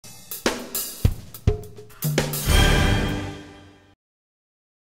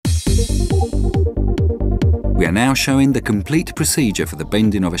are now showing the complete procedure for the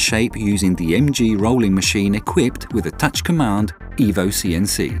bending of a shape using the MG rolling machine equipped with a touch command Evo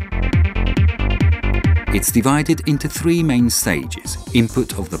CNC. It's divided into three main stages: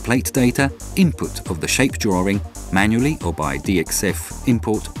 input of the plate data, input of the shape drawing, manually or by DXF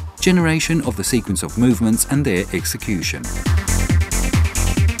import, generation of the sequence of movements and their execution.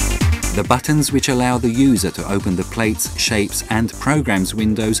 The buttons which allow the user to open the plates, shapes and programs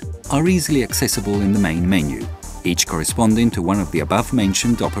windows are easily accessible in the main menu, each corresponding to one of the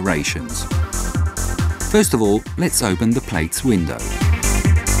above-mentioned operations. First of all, let's open the plates window.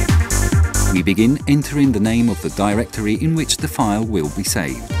 We begin entering the name of the directory in which the file will be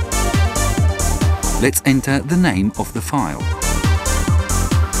saved. Let's enter the name of the file.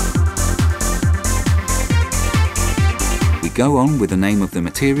 We go on with the name of the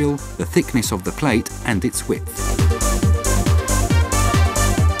material, the thickness of the plate and its width.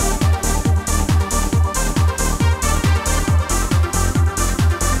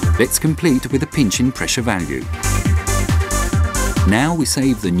 Let's complete with a pinching pressure value. Now we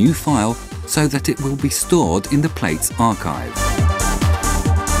save the new file so that it will be stored in the plate's archive.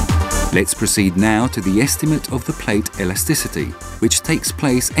 Let's proceed now to the estimate of the plate elasticity, which takes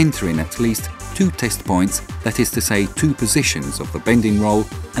place entering at least 2 test points, that is to say 2 positions of the bending roll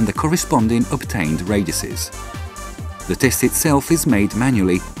and the corresponding obtained radiuses. The test itself is made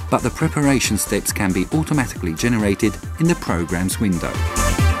manually, but the preparation steps can be automatically generated in the Programs window.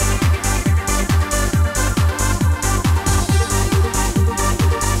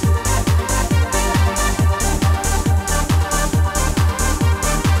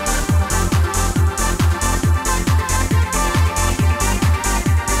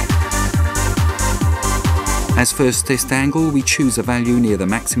 As first test angle, we choose a value near the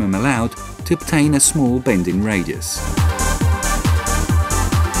maximum allowed to obtain a small bending radius.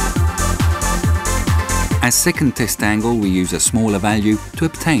 As second test angle, we use a smaller value to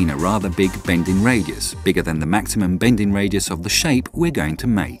obtain a rather big bending radius, bigger than the maximum bending radius of the shape we're going to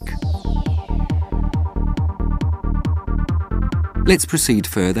make. Let's proceed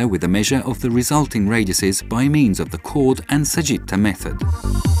further with a measure of the resulting radiuses by means of the chord and sagitta method.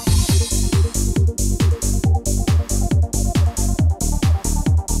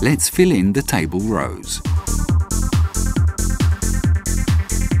 Let's fill in the table rows.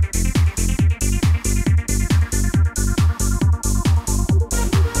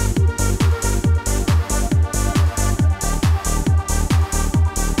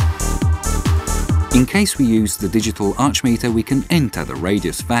 In case we use the digital archmeter, we can enter the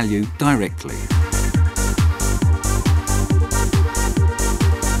radius value directly.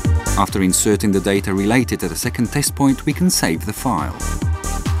 After inserting the data related to the second test point, we can save the file.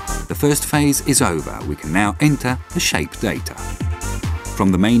 The first phase is over. We can now enter the shape data.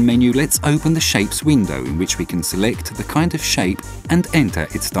 From the main menu, let's open the Shapes window, in which we can select the kind of shape and enter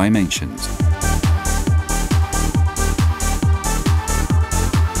its dimensions.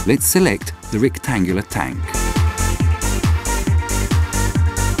 Let's select the rectangular tank.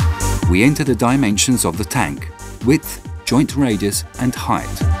 We enter the dimensions of the tank: width, joint radius and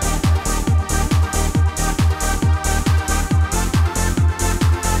height.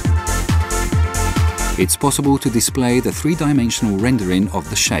 It's possible to display the 3-dimensional rendering of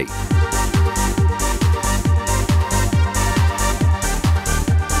the shape.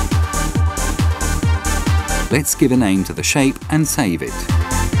 Let's give a name to the shape and save it.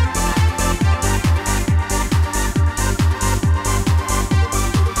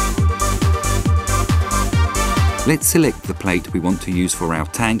 Let's select the plate we want to use for our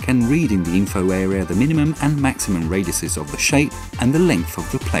tank and read in the info area the minimum and maximum radiuses of the shape and the length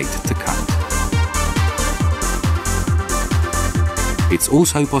of the plate to cut. It's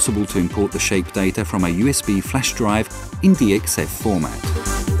also possible to import the shape data from a USB flash drive in DXF format.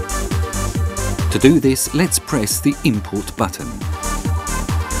 To do this, let's press the Import button.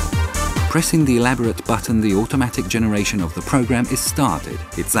 Pressing the elaborate button, the automatic generation of the program is started.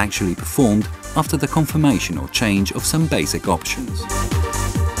 It's actually performed after the confirmation or change of some basic options.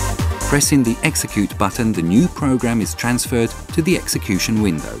 Pressing the Execute button, the new program is transferred to the execution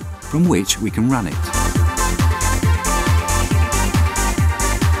window, from which we can run it.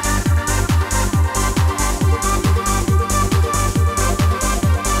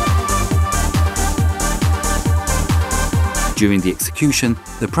 During the execution,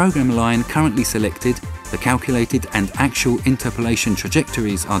 the program line currently selected, the calculated and actual interpolation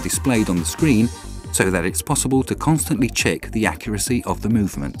trajectories are displayed on the screen so that it's possible to constantly check the accuracy of the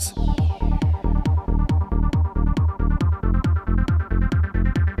movements.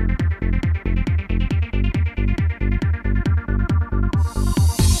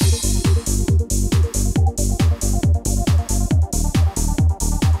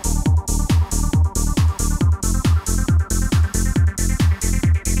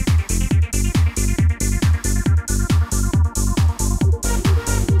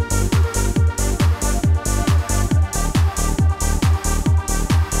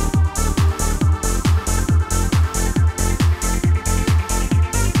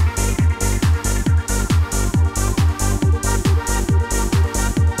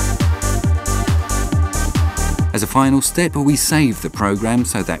 final step, we save the program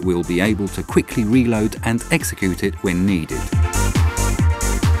so that we'll be able to quickly reload and execute it when needed.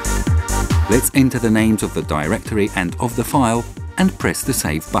 Let's enter the names of the directory and of the file and press the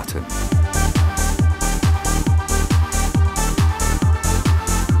Save button.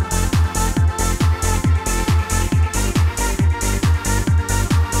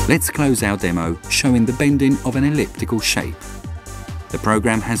 Let's close our demo showing the bending of an elliptical shape. The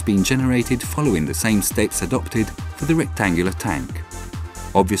program has been generated following the same steps adopted for the rectangular tank.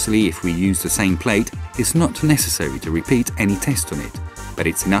 Obviously, if we use the same plate, it's not necessary to repeat any test on it, but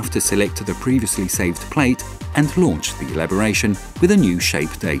it's enough to select the previously saved plate and launch the elaboration with a new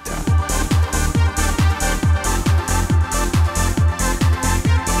shape data.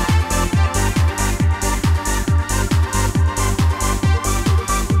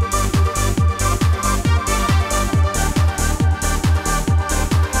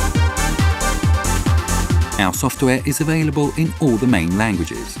 Our software is available in all the main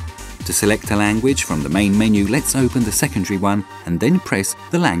languages. To select a language from the main menu, let's open the secondary one and then press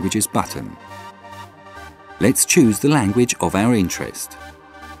the Languages button. Let's choose the language of our interest.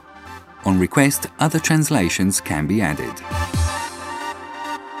 On request, other translations can be added.